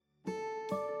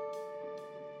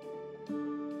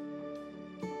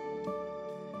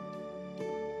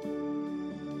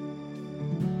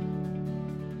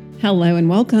Hello and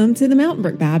welcome to the Mountain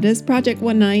Brook Baptist Project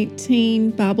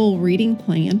 119 Bible Reading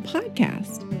Plan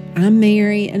podcast. I'm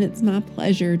Mary, and it's my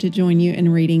pleasure to join you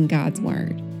in reading God's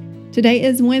Word. Today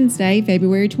is Wednesday,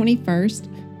 February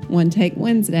 21st, One Take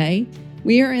Wednesday.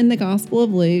 We are in the Gospel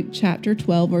of Luke, chapter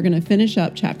 12. We're going to finish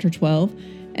up chapter 12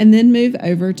 and then move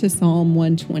over to Psalm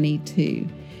 122.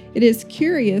 It is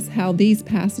curious how these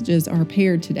passages are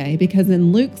paired today because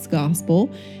in Luke's Gospel,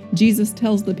 Jesus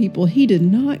tells the people he did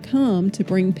not come to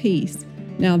bring peace.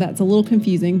 Now that's a little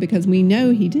confusing because we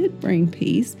know he did bring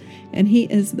peace and he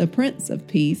is the Prince of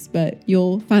Peace, but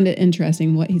you'll find it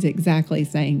interesting what he's exactly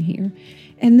saying here.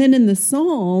 And then in the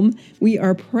Psalm, we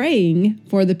are praying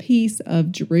for the peace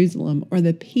of Jerusalem or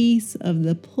the peace of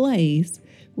the place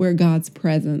where God's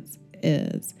presence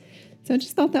is. So I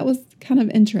just thought that was kind of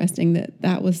interesting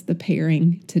that was the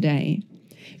pairing today.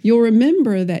 You'll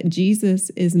remember that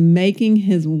Jesus is making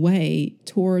his way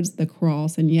towards the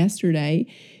cross. And yesterday,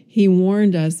 he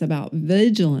warned us about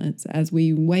vigilance as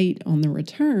we wait on the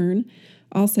return.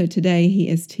 Also today, he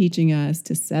is teaching us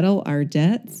to settle our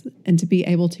debts and to be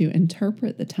able to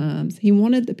interpret the times. He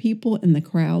wanted the people in the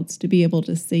crowds to be able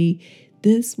to see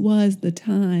this was the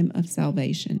time of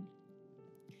salvation.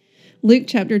 Luke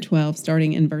chapter 12,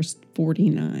 starting in verse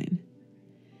 49.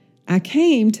 I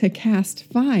came to cast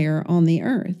fire on the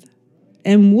earth,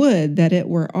 and would that it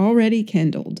were already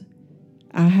kindled.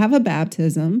 I have a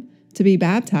baptism to be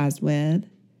baptized with,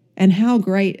 and how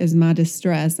great is my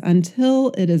distress until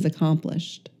it is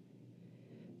accomplished.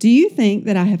 Do you think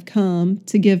that I have come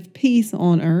to give peace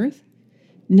on earth?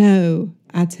 No,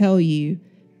 I tell you,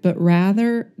 but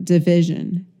rather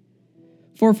division.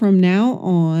 For from now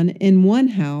on, in one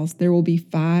house there will be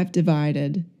 5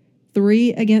 divided,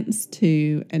 3 against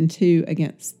 2, and 2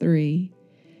 against 3.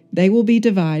 They will be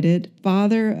divided,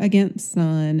 father against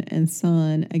son, and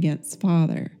son against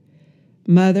father,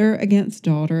 mother against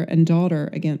daughter, and daughter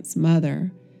against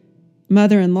mother,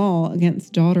 mother-in-law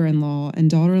against daughter-in-law, and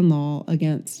daughter-in-law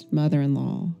against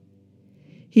mother-in-law.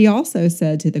 He also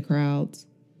said to the crowds,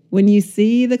 when you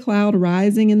see the cloud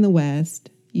rising in the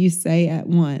west, you say at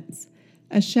once,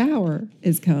 a shower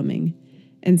is coming,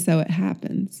 and so it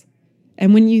happens.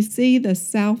 And when you see the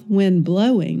south wind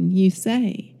blowing, you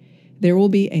say, there will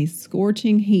be a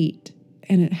scorching heat,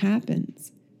 and it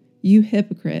happens. You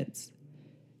hypocrites,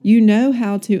 you know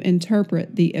how to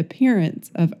interpret the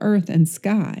appearance of earth and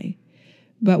sky,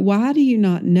 but why do you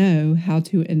not know how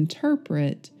to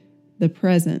interpret the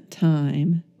present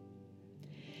time?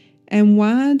 And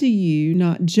why do you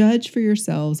not judge for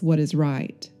yourselves what is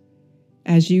right?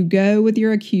 As you go with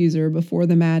your accuser before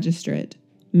the magistrate,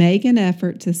 make an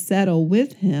effort to settle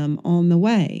with him on the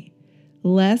way,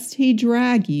 lest he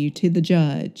drag you to the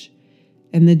judge,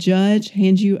 and the judge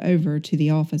hand you over to the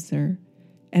officer,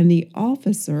 and the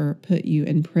officer put you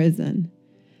in prison.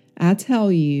 I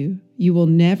tell you, you will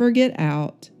never get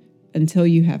out until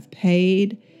you have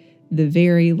paid the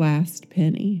very last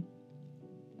penny.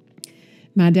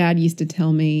 My dad used to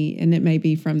tell me, and it may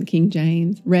be from the King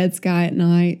James, red sky at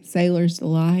night, sailor's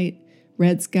delight,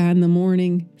 red sky in the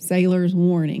morning, sailor's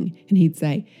warning. And he'd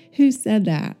say, who said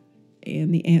that?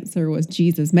 And the answer was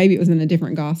Jesus. Maybe it was in a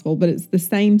different gospel, but it's the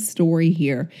same story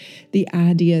here. The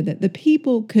idea that the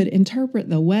people could interpret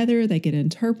the weather, they could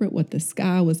interpret what the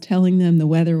sky was telling them the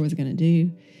weather was going to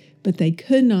do, but they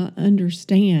could not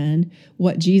understand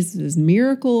what Jesus'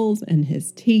 miracles and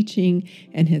his teaching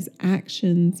and his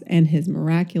actions and his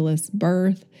miraculous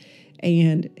birth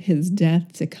and his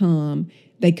death to come.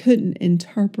 They couldn't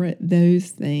interpret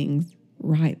those things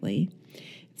rightly.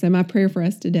 So my prayer for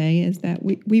us today is that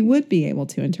we would be able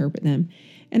to interpret them.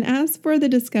 And as for the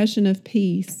discussion of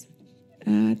peace,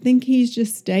 I think he's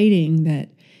just stating that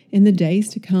in the days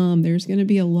to come, there's going to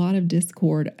be a lot of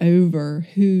discord over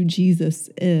who Jesus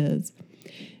is.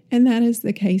 And that is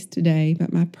the case today.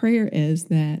 But my prayer is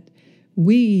that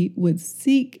we would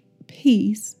seek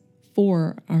peace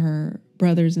for our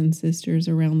brothers and sisters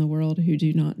around the world who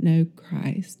do not know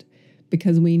Christ,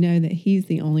 because we know that he's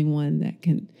the only one that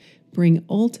can bring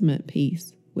ultimate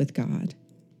peace with God.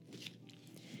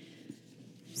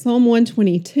 Psalm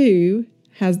 122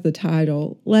 has the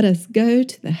title, Let Us Go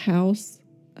to the House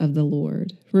of the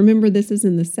Lord. Remember, this is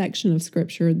in the section of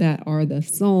Scripture that are the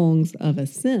songs of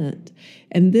ascent,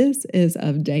 and this is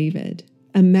of David.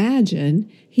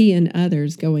 Imagine he and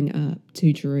others going up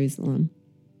to Jerusalem.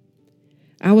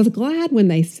 I was glad when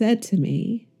they said to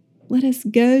me, let us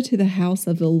go to the house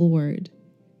of the Lord.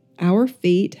 Our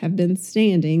feet have been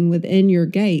standing within your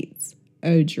gates,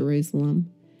 O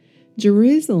Jerusalem.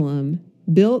 Jerusalem,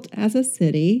 built as a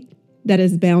city that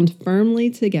is bound firmly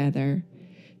together,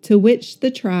 to which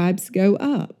the tribes go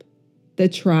up, the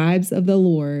tribes of the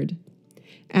Lord.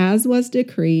 as was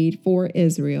decreed for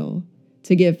Israel,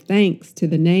 to give thanks to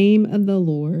the name of the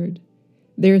Lord.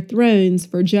 Their thrones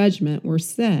for judgment were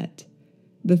set,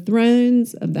 the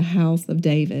thrones of the house of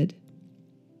David.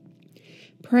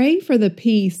 Pray for the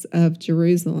peace of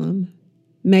Jerusalem.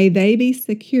 May they be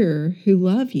secure who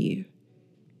love you.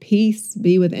 Peace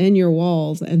be within your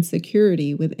walls and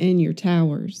security within your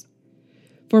towers.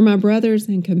 For my brothers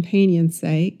and companions'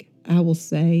 sake, I will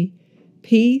say,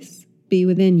 peace be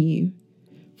within you.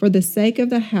 For the sake of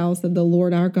the house of the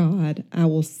Lord our God, I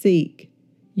will seek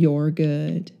your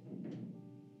good.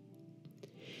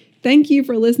 Thank you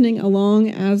for listening along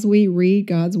as we read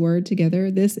God's Word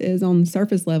together. This is, on the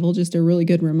surface level, just a really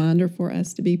good reminder for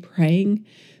us to be praying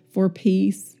for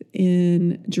peace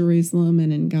in Jerusalem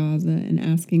and in Gaza and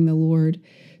asking the Lord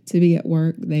to be at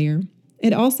work there.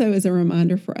 It also is a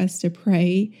reminder for us to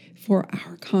pray for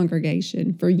our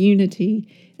congregation, for unity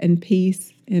and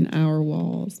peace in our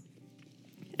walls.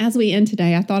 As we end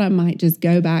today, I thought I might just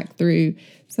go back through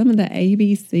some of the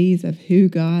ABCs of who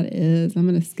God is. I'm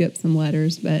going to skip some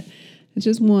letters, but I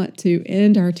just want to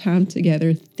end our time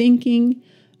together thinking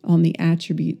on the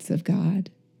attributes of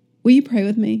God. Will you pray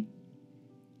with me?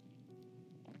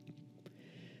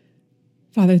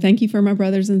 Father, thank you for my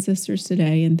brothers and sisters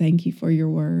today, and thank you for your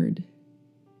word.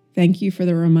 Thank you for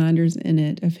the reminders in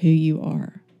it of who you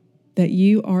are, that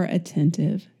you are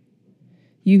attentive.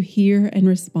 You hear and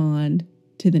respond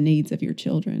to the needs of your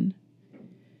children.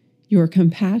 You are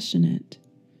compassionate.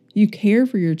 You care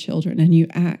for your children and you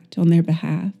act on their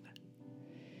behalf.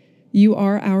 You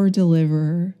are our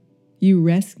deliverer. You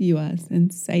rescue us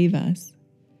and save us.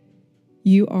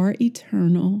 You are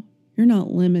eternal. You're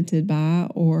not limited by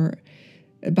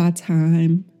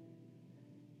time.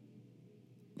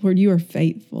 Lord, you are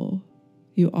faithful.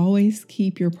 You always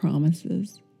keep your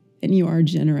promises, and you are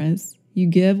generous. You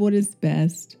give what is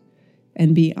best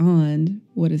and beyond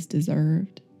what is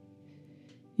deserved.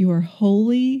 You are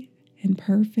holy and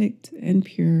perfect and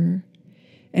pure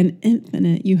and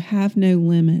infinite. You have no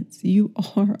limits. You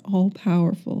are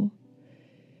all-powerful.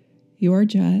 You are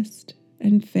just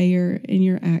and fair in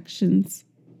your actions.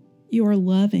 You are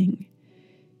loving.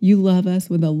 You love us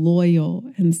with a loyal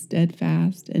and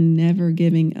steadfast and never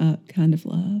giving up kind of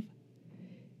love.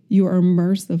 You are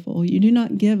merciful. You do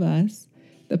not give us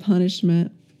the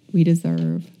punishment we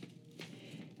deserve.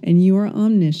 And you are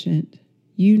omniscient.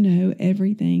 You know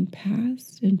everything,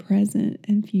 past and present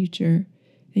and future,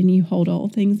 and you hold all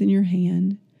things in your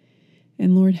hand.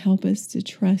 And Lord, help us to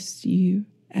trust you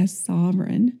as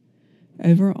sovereign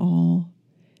over all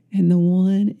and the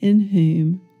one in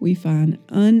whom we find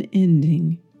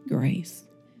unending grace.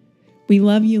 We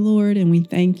love you, Lord, and we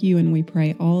thank you, and we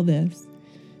pray all this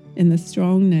in the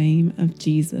strong name of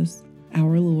Jesus,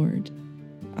 our Lord.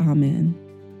 Amen.